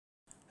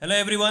Hello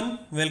everyone,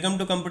 welcome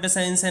to Computer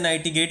Science and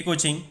IT Gate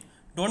Coaching.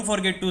 Don't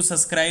forget to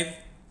subscribe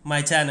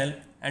my channel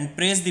and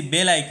press the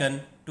bell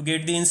icon to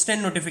get the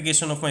instant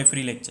notification of my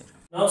free lecture.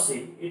 Now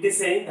see, it is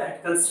saying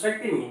that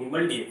construct a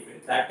minimal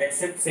DFA that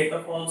accepts set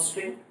of all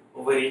string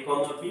over a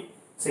comma b.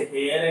 So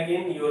here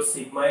again your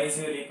sigma is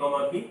your a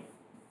comma b.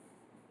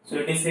 So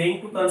it is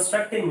saying to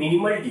construct a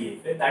minimal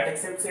DFA that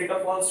accepts set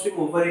of all string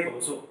over a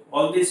comma. So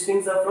all these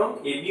strings are from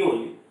AB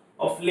only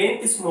of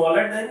length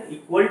smaller than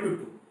equal to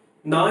 2.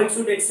 Now it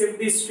should accept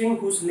the string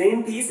whose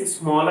length is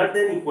smaller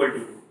than equal to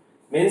 2.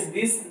 Means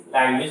this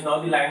language,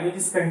 now the language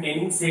is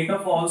containing set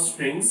of all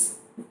strings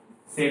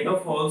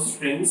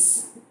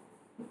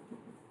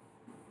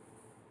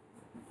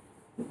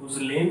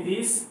whose length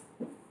is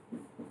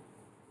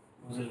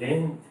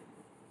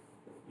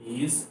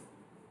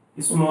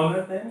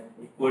smaller than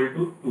equal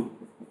to 2.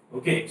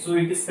 Okay, so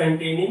it is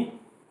containing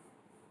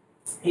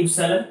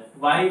epsilon.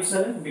 Why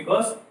epsilon?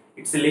 Because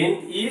its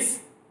length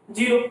is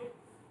 0.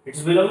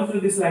 It belongs to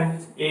this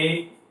language.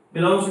 A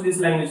belongs to this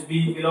language.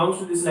 B belongs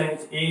to this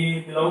language.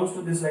 A belongs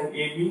to this language.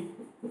 AB,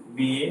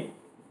 BA,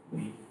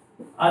 B.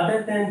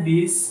 Other than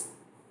this,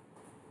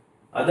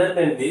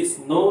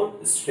 no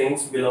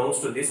strings belongs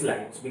to this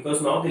language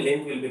because now the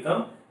length will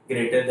become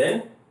greater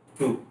than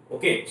 2.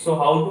 Okay. So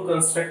how to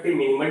construct a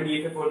minimal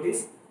DFA for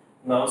this?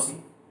 Now see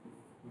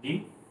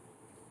the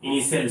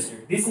initial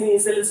state. This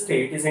initial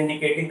state is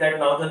indicating that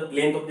now the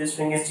length of this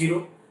string is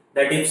 0.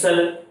 That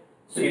epsilon.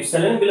 So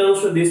epsilon belongs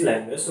to this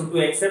language. So to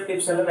accept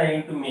epsilon, I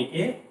need to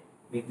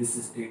make this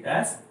state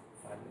as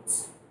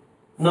finite.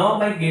 Now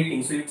by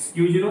getting, so it's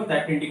q0,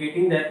 that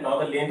indicating that now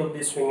the length of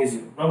this string is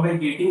 0. Now by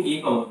getting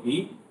a comma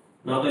b,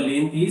 now the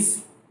length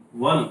is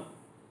 1.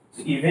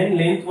 So even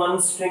length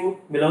 1 string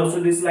belongs to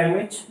this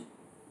language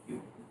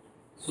q.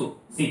 So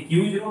see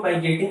q0 by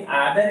getting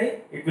either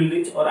a, it will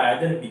reach, or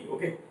either b.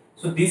 Okay.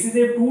 So this is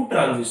a 2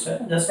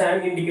 transition. Just I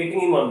am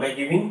indicating in 1 by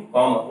giving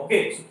comma.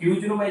 Okay. So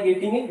q0 by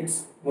getting it,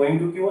 it's going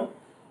to q1.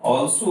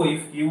 Also,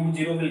 if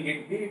q0 will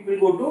get b, it will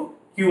go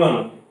to q1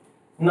 only.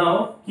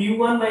 Now,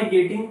 q1 by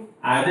getting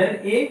either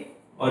a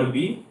or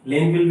b,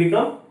 length will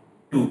become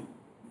 2.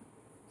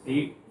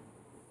 See,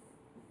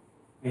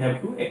 we have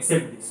to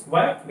accept this.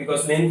 Why?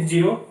 Because length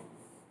 0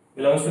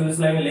 belongs to this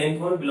line, length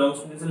 1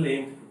 belongs to this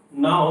length 2.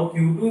 Now,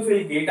 q2 if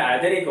we get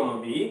either a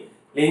comma b,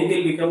 length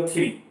will become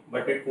 3,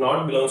 but it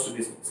not belongs to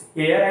this.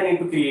 Here I need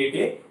to create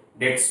a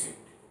dead state.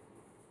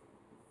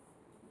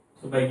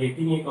 So, by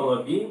getting a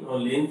comma b, now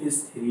length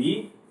is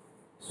 3.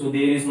 So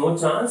there is no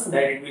chance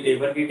that it will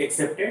ever get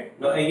accepted.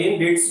 Now again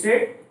dead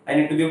state, I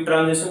need to give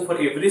transition. For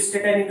every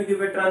state I need to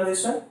give a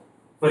transition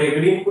for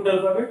every input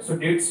alphabet. So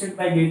dead state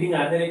by getting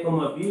either a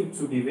comma b, it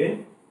should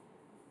even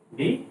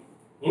be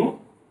in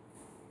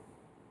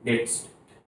dead state.